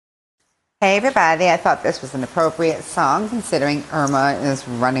Hey everybody, I thought this was an appropriate song considering Irma is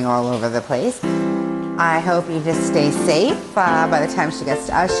running all over the place. I hope you just stay safe. By the time she gets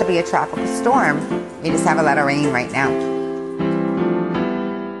to us, she'll be a tropical storm. We just have a lot of rain right now.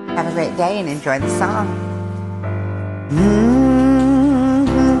 Have a great day and enjoy the song.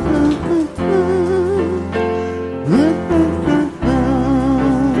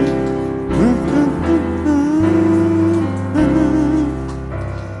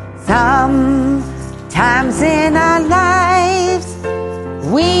 Sometimes in our lives,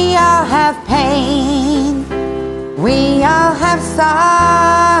 we all have pain, we all have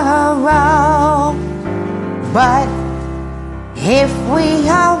sorrow, but if we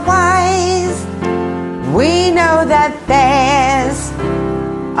are wise, we know that there's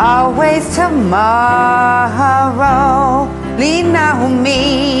always tomorrow. Lean on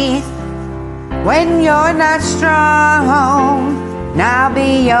me when you're not strong, and I'll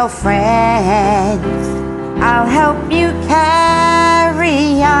be your friend. I'll help you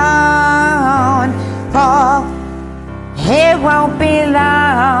carry on, for it won't be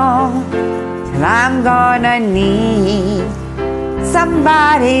long till I'm gonna need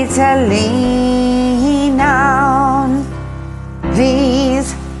somebody to lean on.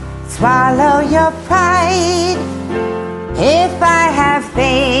 Please swallow your pride. If I have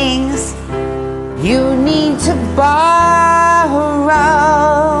things you need to borrow,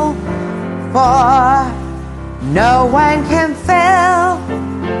 for no one can fill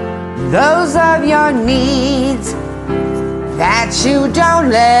those of your needs that you don't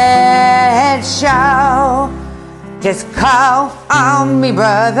let show. Just call on me,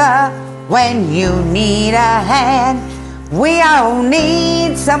 brother, when you need a hand. We all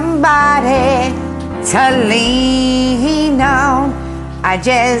need somebody to lean on. I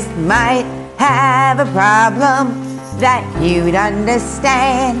just might have a problem that you'd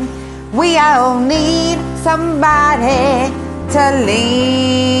understand. We all need somebody to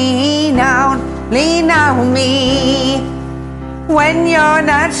lean on. Lean on me when you're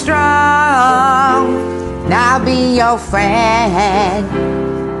not strong, and I'll be your friend.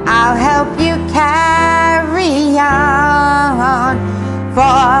 I'll help you carry on,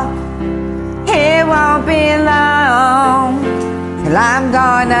 for it won't be long till I'm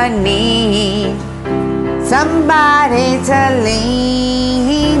gonna need somebody to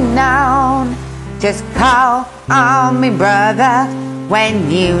lean on. Just call on me, brother, when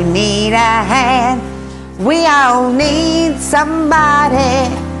you need a hand. We all need somebody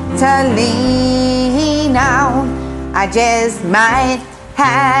to lean on. I just might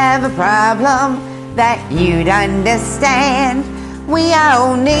have a problem that you'd understand. We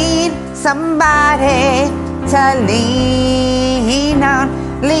all need somebody to lean on.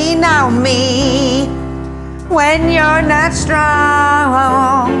 Lean on me when you're not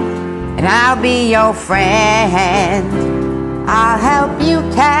strong, and I'll be your friend. I'll help you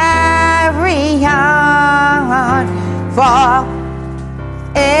carry on, for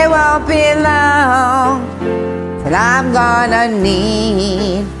it won't be long till I'm gonna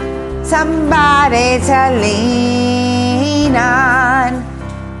need somebody to lean on.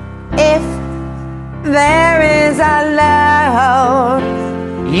 If there is a load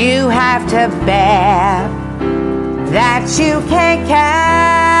you have to bear that you can't carry,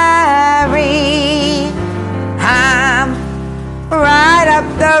 I'm right up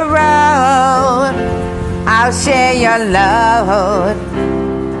the road. I'll share your load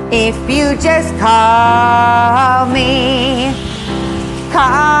if you just call me.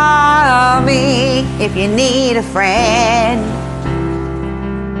 Call me if you need a friend.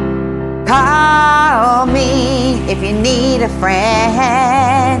 Call me if you need a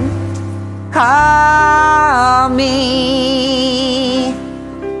friend. Call me.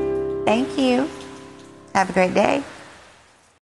 Thank you. Have a great day.